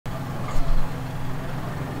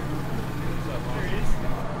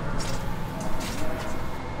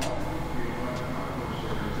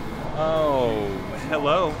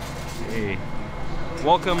hello. Hey.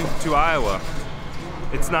 Welcome to Iowa.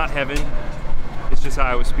 It's not heaven, it's just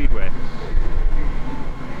Iowa Speedway.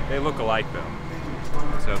 They look alike though,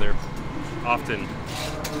 so they're often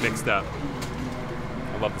mixed up.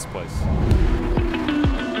 I love this place.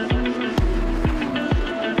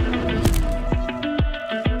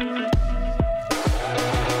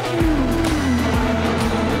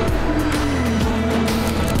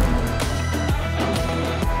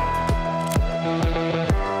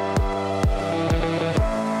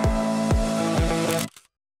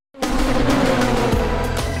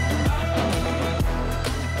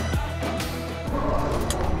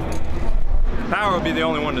 Power would be the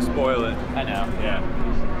only one to spoil it. I know. Yeah.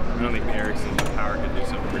 I don't think Ericsson Power could do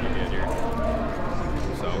something pretty good here.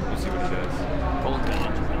 So we'll see what he does.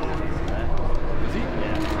 Is he?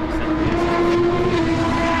 Yeah.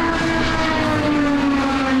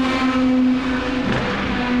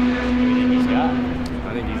 He's got. I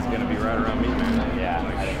think he's gonna be right around me, man. Yeah,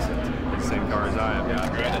 like, I think so too. The same car as I have. Yeah.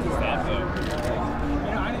 Great at the stand though.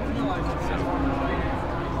 Yeah, I didn't realize it.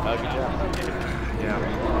 Oh, good job. Yeah.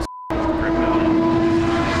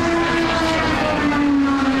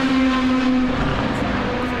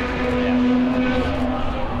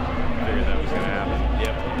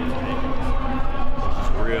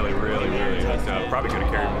 Probably could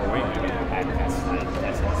have carried more weight.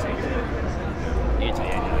 That's insane.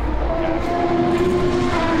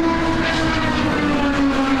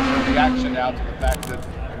 Reaction now to the fact that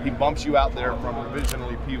he bumps you out there from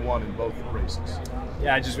provisionally P1 in both races.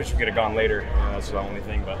 Yeah, I just wish we could have gone later. That's the only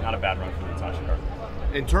thing, but not a bad run for the Natasha car.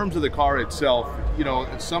 In terms of the car itself, you know,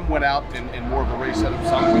 some went out in more of a race setup,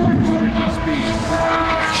 some with speed.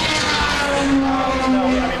 No,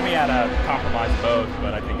 I mean, we had a compromise both,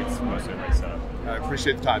 but I think it's mostly a race setup. I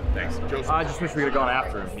appreciate the time. Thanks. Joseph. I just wish we could have gone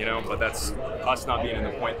after him, you know, but that's us not being in the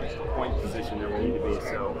point position that we need to be.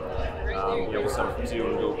 So, you know, we'll settle for 2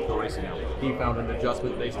 and go racing now. He found an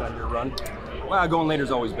adjustment based on your run. Well, going later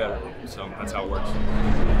is always better, so that's how it works.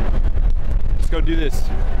 Let's go do this.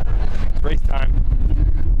 It's race time.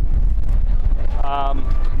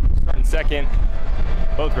 Starting second.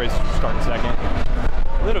 Both races are starting second.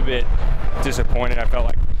 A little bit disappointed. I felt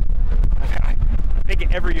like, I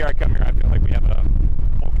think every year I come here, I feel like we have a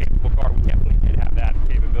whole capable car. We definitely did have that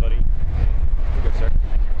capability. You good, sir.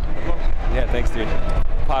 Yeah, thanks, dude.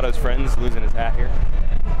 Pato's friends losing his hat here.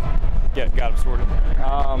 Got him sorted.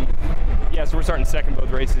 Yeah, so we're starting second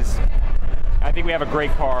both races. I think we have a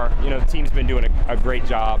great car. You know, the team's been doing a great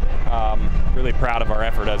job. Really proud of our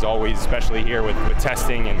effort as always, especially here with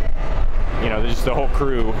testing, and you know, just the whole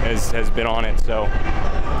crew has been on it. So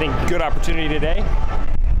I think good opportunity today.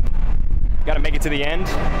 Got to make it to the end.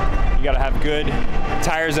 You got to have good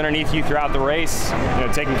tires underneath you throughout the race. You know,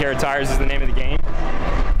 taking care of tires is the name of the game.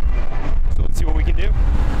 So let's see what we can do.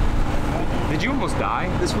 Did you almost die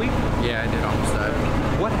this week? Yeah, I did almost die.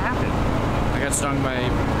 What happened? I got stung by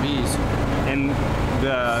bees. And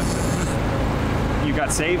you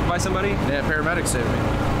got saved by somebody? Yeah, paramedics saved me.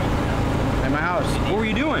 At my house. What were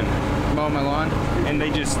you doing? Mowing my lawn. And they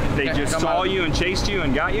just saw you and chased you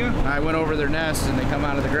and got you? I went over their nest and they come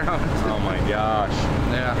out of the ground. Oh my gosh.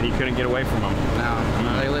 Yeah. And you couldn't get away from them?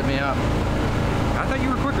 No, they lit me up. I thought you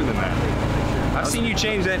were quicker than that. I've seen you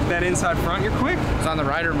change that inside front. You're quick. It's on the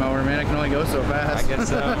rider mower, man. I can only go so fast. I guess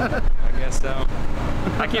so. I guess so.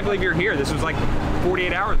 I can't believe you're here. This was like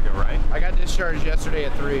 48 hours ago, right? I got discharged yesterday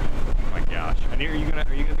at 3. Oh my gosh. And are you gonna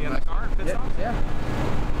be in the car? Yeah.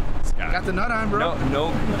 I got the nut on, bro.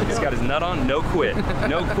 No. He's got his nut on. No quit.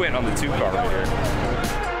 No quit on the 2 car right here.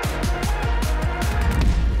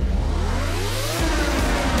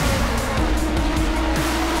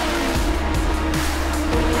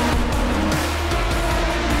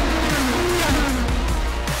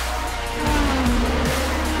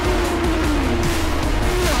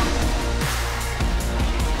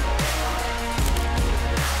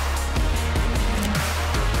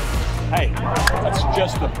 Hey, that's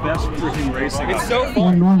just the best freaking racing. It's so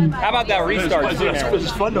fun. How about that restart? It's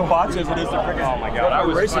as fun to watch as it is to freaking. Oh my god, I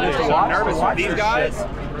was racing is to watch. nervous with these guys.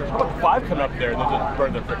 How about 5 come up there and they just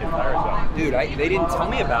burn their freaking tires out? Dude, they didn't tell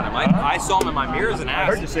me about him. I saw him in my mirrors and asked. I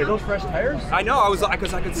heard you say those fresh tires. I know. I was like,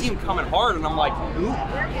 because I could see him coming hard, and I'm like, ooh,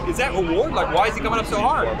 is that Award? Like, why is he coming up so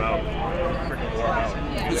hard?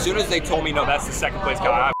 As soon as they told me, no, that's the second place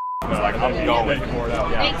guy, I was like, I'm going. They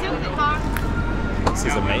took the car. This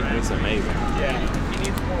is amazing. It's amazing. Yeah. He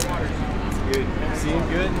needs more water. It's good. See him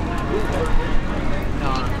good?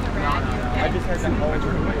 No. I just heard that whole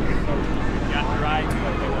got the ride.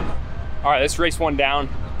 All right, let's race one down.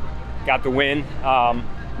 Got the win.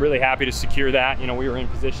 Really happy to secure that. You know, we were in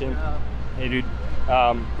position. Hey, dude.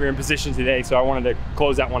 We were in position today, so I wanted to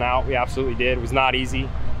close that one out. We absolutely did. It was not easy.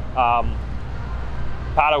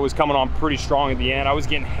 Pato was coming on pretty strong at the end. I was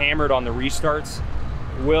getting hammered on the restarts.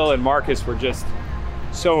 Will and Marcus were just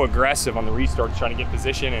so aggressive on the restarts trying to get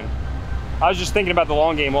position, and I was just thinking about the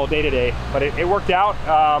long game all day today, but it worked out.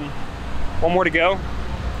 One more to go.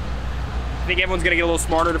 I think everyone's gonna get a little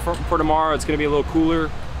smarter for tomorrow. It's gonna be a little cooler,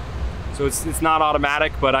 so it's not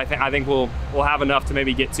automatic, but I think we'll have enough to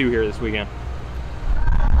maybe get 2 here this weekend.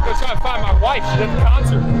 I'm gonna try to find my wife. She's at the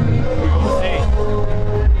concert.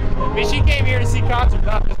 I mean, she came here to see concerts,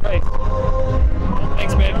 not this race.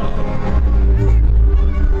 Thanks, babe.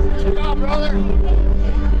 Good job, brother.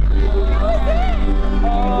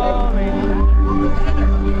 Oh, man.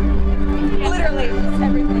 Literally, it's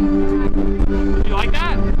everything. You like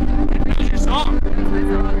that? That was your song.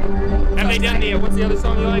 Have they done the, what's the other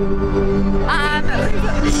song you like?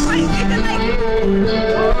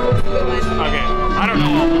 Okay, I don't know.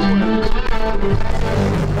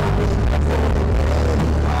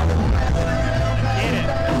 Get it.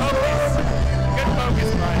 Focus. Good focus,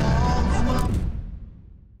 Brian.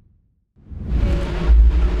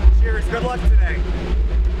 Cheers. Good luck today.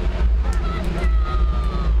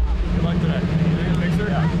 Good luck today. Thanks, sir.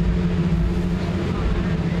 Yeah.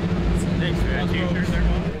 Thanks, man. T-shirts there.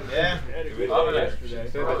 Yeah.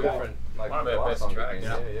 Different. Like one of the best tracks.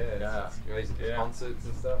 Yeah. It's crazy. Concerts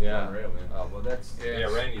and stuff. Yeah. Unreal, man. Oh, well, that's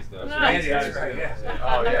Randy's does. Randy's right.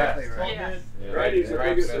 Oh, yeah. Randy's the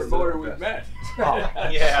biggest promoter we've met.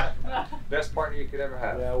 Yeah. Best partner you could ever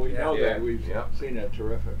have. Yeah, we know that. We've seen that.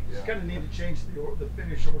 Terrific. Just kind of need to change the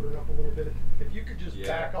finish order up a little bit. If you could just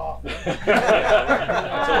back off. I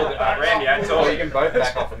told Randy, I told you can both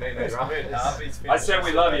back off of me. I said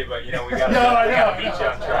we love you, but you know we got to beat you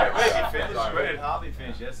on track. Where did Harvey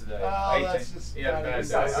finish yesterday? Oh, that's just It's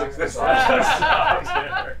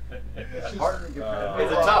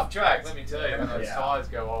a tough track, let me tell you. When those tires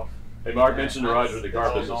go off. Hey, Mark mentioned to Roger the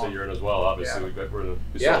car business that you're in as well. Obviously, we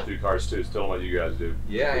sold 2 cars too. So tell them what you guys do.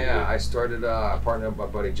 Yeah. I started partnering with my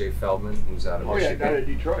buddy Jay Feldman, who's out of Michigan. down in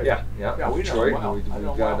Detroit. Yeah, we Detroit. know him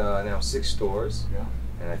well. We've got now 6 stores. Yeah.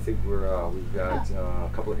 And I think we've got a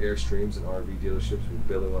couple of Airstreams and RV dealerships. We're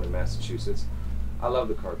building one in Massachusetts. I love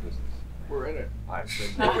the car business. We're in it. What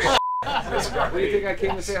do you think I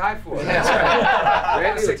came to say hi for? That's right.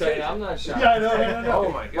 Randy will tell you I'm not shy. Yeah, no. Oh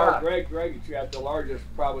my God. Greg, you got the largest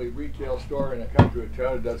probably retail store in the country with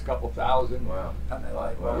Toyota. Does a couple thousand. Wow.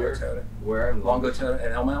 Where? in Longo Toyota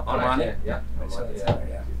and Elmont? Yeah.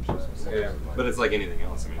 Yeah. But it's like anything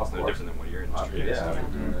else. I mean, it's no different than what your industry is. Yeah.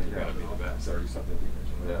 You gotta be the best. 30-something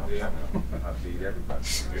Yeah. I feed everybody.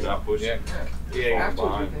 You're not pushing. Yeah.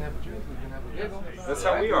 That's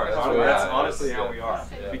how we are. That's honestly how we are.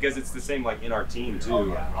 Because it's the same like in our team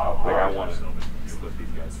too. Like I want to split these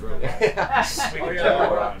guys' throats.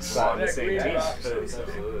 We're on the same team.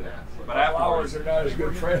 Absolutely. But afterwards, Flowers are not as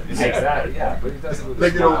good friends. Exactly. Yeah, but he does it with They a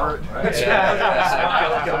get smile, over it. right?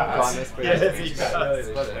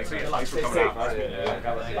 Thanks for coming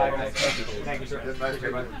out. Thank you, sir.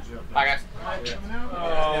 Bye, guys.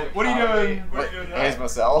 What are you doing? Here's my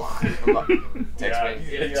cell. Text me.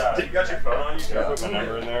 You got your phone on? You can put my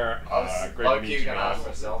number in there. Great to meet you, man. ask for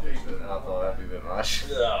selfies, but I thought that'd be a bit much.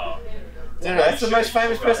 Dude, that's the most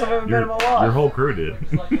famous person I've ever met in my life. Your whole crew did.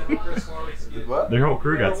 What? Their whole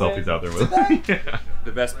crew got selfies out there with him. Yeah.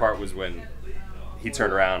 The best part was when he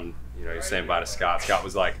turned around, you know, he was saying bye to Scott. Scott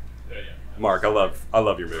was like, Mark, I love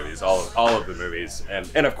your movies, all of the movies,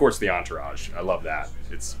 and of course the Entourage. I love that.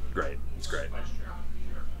 It's great. It's great.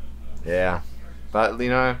 Yeah, but you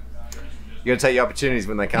know, you gotta take your opportunities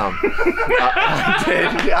when they come.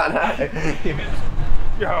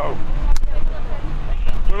 Yo.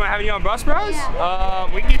 What am I having you on Bus Bros? Yeah.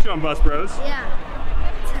 We can get you on Bus Bros. Yeah.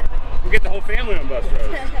 We'll get the whole family on Bus Bros.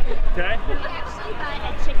 Okay? We actually bought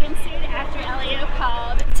a chicken suit after Elio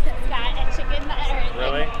called. Got a chicken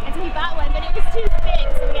Really? And so we bought one, but it was too big,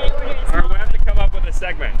 so we had to order a All right, small. we'll have to come up with a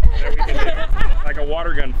segment that we can do, like a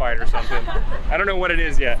water gun fight or something. I don't know what it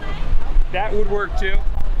is yet. That would work too.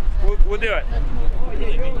 We'll do it.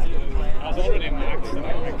 I was already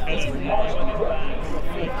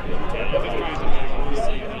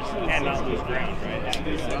and not lose ground, right? Trying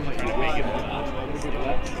to make it lose the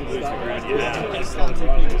ground.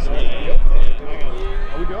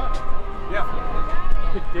 Are we doing? Yeah.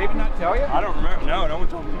 Did David not tell you? I don't remember. No one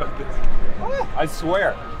told me about this. I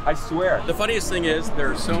swear. The funniest thing is there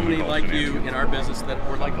are so many like you in our business that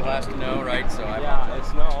we're like the last to know, right? So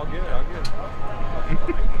all good.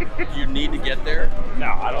 you need to get there. No,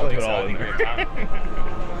 I don't think so. I think we have time.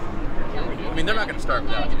 I mean, they're not going to start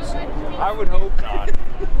without you. So. I would hope not.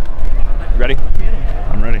 You ready?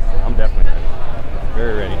 I'm ready. I'm definitely ready.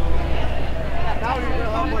 Very ready.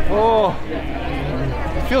 Oh,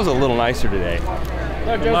 it feels a little nicer today.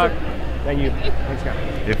 Good luck. Thank you. Thanks,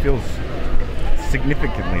 guys. It feels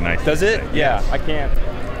significantly nice. Does it? today. Yeah, Yes. I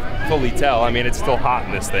can't fully tell. I mean, it's still hot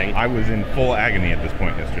in this thing. I was in full agony at this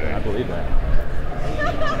point yesterday. I believe that.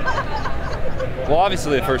 Well,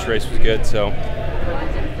 obviously the first race was good, so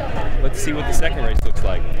let's see what the second race looks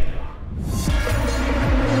like.